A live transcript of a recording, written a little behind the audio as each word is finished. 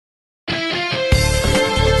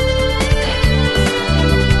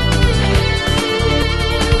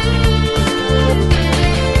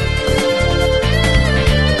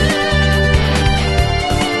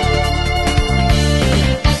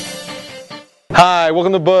Hi,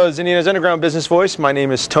 welcome to Buzz, Indiana's Underground Business Voice. My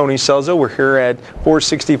name is Tony Selzo. We're here at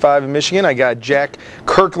 465 in Michigan. I got Jack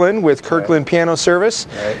Kirkland with Kirkland Piano Service.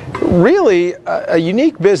 Really a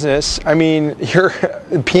unique business. I mean, your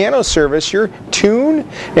piano service, your tune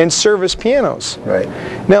and service pianos. Right.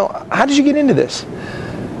 Now, how did you get into this?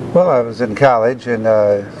 Well, I was in college and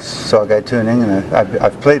saw a guy tuning, and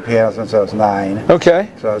I've played piano since I was 9. Okay.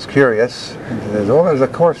 So I was curious. And there's a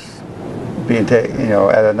course being taken,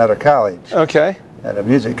 at another college. Okay. At a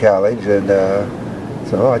music college, and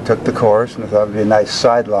so I took the course, and I thought it'd be a nice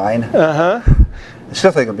sideline. I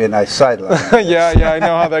still think it'd be a nice sideline. yeah, I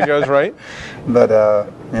know how that goes, right? But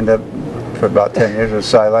ended up for about 10 years as a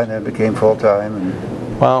sideline, and it became full time.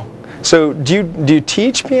 And wow. So do you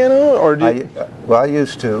teach piano, or do you? Well, I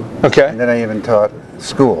used to. Okay. And then I even taught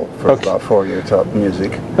school for about 4 years, taught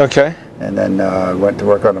music. Okay. And then went to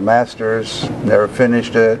work on a master's. Never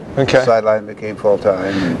finished it. Okay. Sideline became full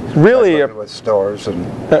time. Really, with stores and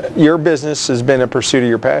your business has been a pursuit of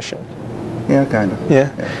your passion. Yeah, kind of.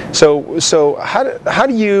 Yeah. So how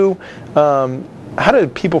do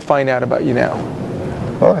people find out about you now?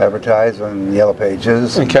 Well, advertise on Yellow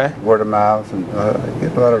Pages. And okay. Word of mouth, and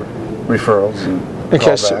get a lot of referrals and okay,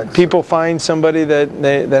 callbacks. so people find somebody that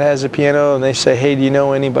has a piano and they say, hey, do you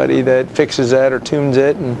know anybody that fixes that or tunes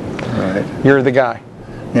it? And right. You're the guy.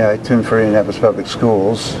 Yeah, I tune for Indianapolis Public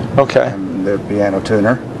Schools. Okay. I'm their piano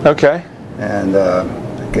tuner. Okay. And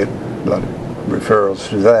get a lot of referrals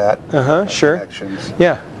through that. Sure. Connections.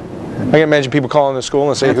 Yeah. I can imagine people calling the school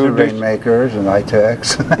and say, who do Rainmakers and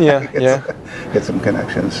iTechs. Yeah, Get some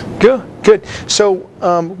connections. Good. So,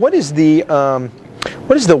 what is the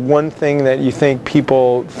one thing that you think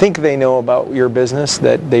people think they know about your business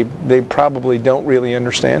that they probably don't really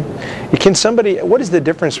understand? What is the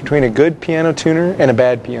difference between a good piano tuner and a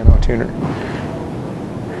bad piano tuner?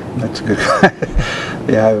 That's a good.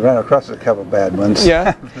 Yeah, I've run across a couple bad ones.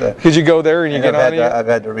 Yeah, because you go there and you get on it. I've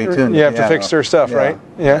had to retune. You have to fix their stuff, right?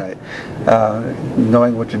 Yeah. Right.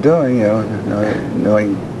 Knowing what you're doing,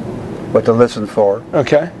 knowing what to listen for.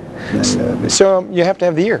 Okay. And, so you have to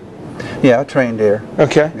have the ear. Yeah, trained ear.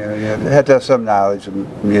 Okay. You have to have some knowledge of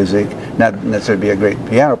music. Not necessarily be a great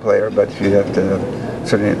piano player, but you have to have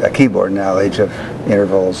certainly a keyboard knowledge of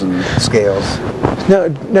intervals and scales.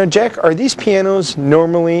 Now, Jack, are these pianos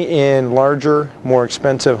normally in larger, more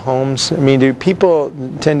expensive homes? I mean, do people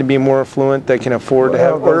tend to be more affluent that can afford to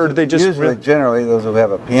have, or do they just generally those who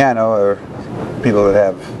have a piano are people that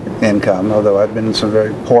have income? Although I've been in some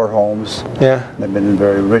very poor homes. Yeah. And I've been in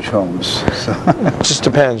very rich homes. So. It just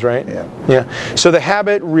depends, right? Yeah. Yeah. So the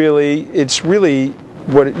habit it's really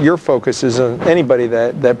what your focus is on. Anybody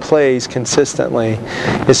that plays consistently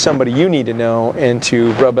is somebody you need to know and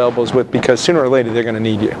to rub elbows with, because sooner or later they're going to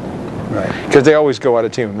need you. Right. Because they always go out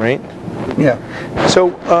of tune, right? Yeah. So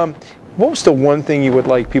what was the one thing you would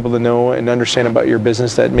like people to know and understand about your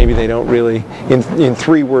business that maybe they don't really, in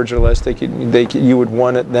 3 words or less, you would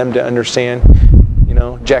want them to understand?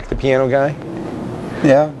 Jack the piano guy.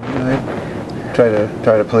 Yeah. Try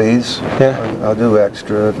to please. Yeah. I'll do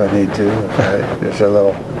extra if I need to. If there's a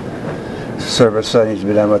little service that needs to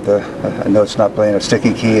be done with I know it's not playing a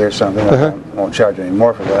sticky key or something. I won't charge any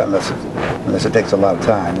more for that unless it takes a lot of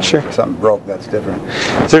time. Sure. If something broke, that's different.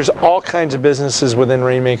 There's all kinds of businesses within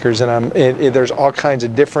Rainmakers, and there's all kinds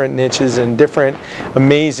of different niches and different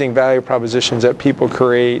amazing value propositions that people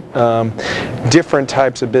create different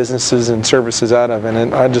types of businesses and services out of.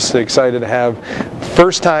 And I'm just excited to have,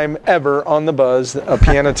 first time ever on the Buzz, a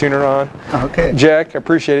piano tuner on. Okay. Jack, I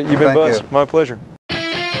appreciate it. You've been Thank Buzz. you. My pleasure.